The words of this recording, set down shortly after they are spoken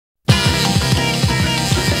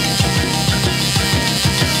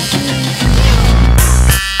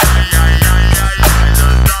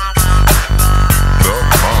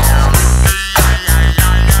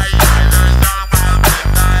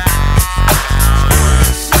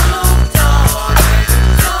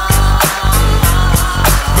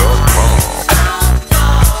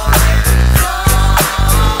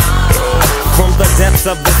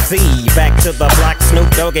see. Back to the block,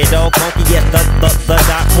 Snoop Doggy Dogg, funky, yes, the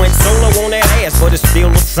doc went solo on that ass, but it's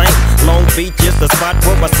still the same. Long Beach is the spot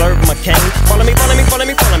where I serve my cane. Follow me, follow me, follow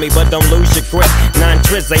me, follow me, but don't lose your grip. 9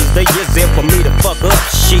 trizzies, the years there for me to fuck up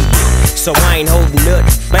shit. So I ain't holding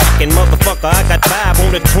nothing back, and motherfucker, I got 5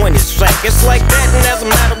 on the 20 sack. It's like that, and as a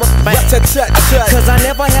matter of fact, cause I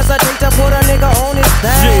never hesitate to put a nigga on his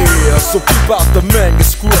back. Yeah, so keep out the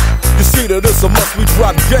manuscript. You see that it's a must we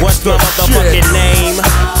drop gangsta. What's my motherfucking name?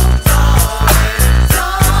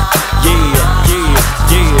 Yeah, yeah,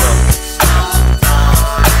 yeah.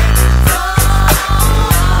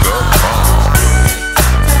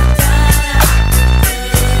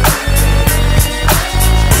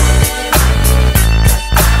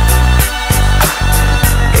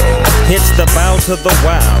 It's the bow to the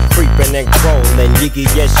wild, creeping and crawling, Yiggy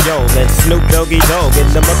yes yo, and Snoop Doggy Dogg in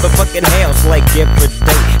the motherfucking house like every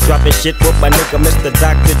day. Dropping shit with my nigga Mr.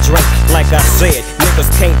 Dr. Dre. Like I said,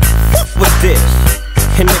 niggas can't fuck with this,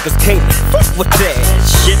 and niggas can't fuck with that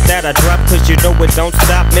shit that I drop, cause you know it don't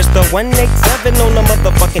stop. Mr. 187 on the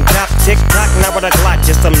motherfucking top. Tick-tock, now with a Glock,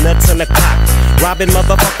 just some nuts in the cock. Robbing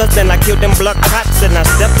motherfuckers, then I kill them blood cops. And I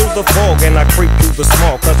step through the fog and I creep through the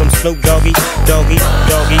small, cause I'm Snoop Doggy, Doggy,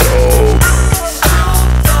 Doggy. Oh.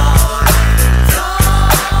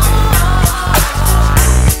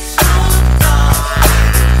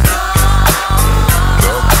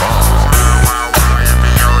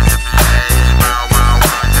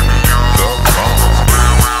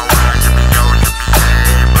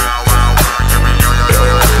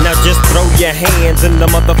 Just throw your hands in the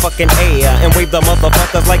motherfucking air and wave the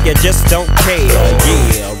motherfuckers like you just don't care.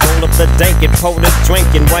 Yeah, roll up the dank and pour the drink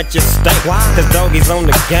and watch it stink. Cause doggies on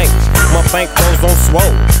the gang, my bankroll's on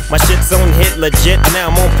swole. My shit's on hit legit,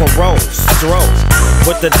 now I'm on parole. Stroll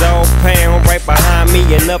with the dog pound right behind me,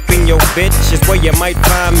 and up in your bitch is where you might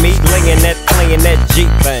find me laying that, playing that G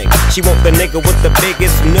thing. She want the nigga with the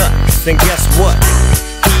biggest nuts, and guess what?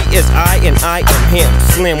 He is I and I am him.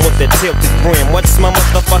 Slim with the tilted brim. What's my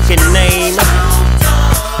motherfucking name?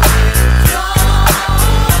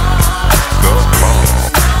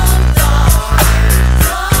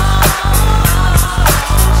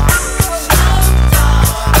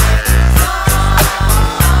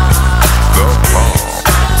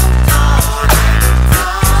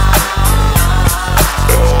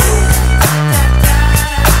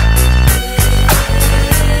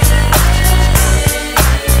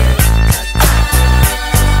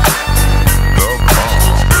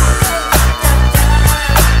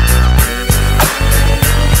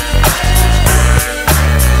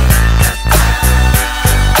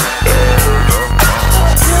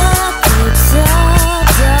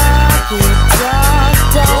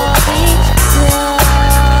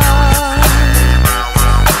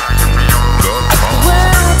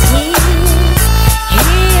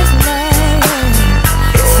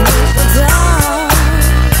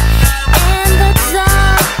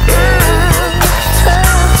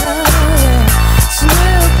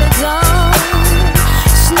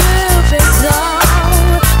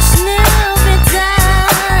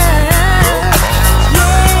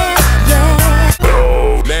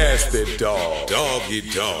 Doggy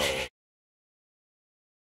dog.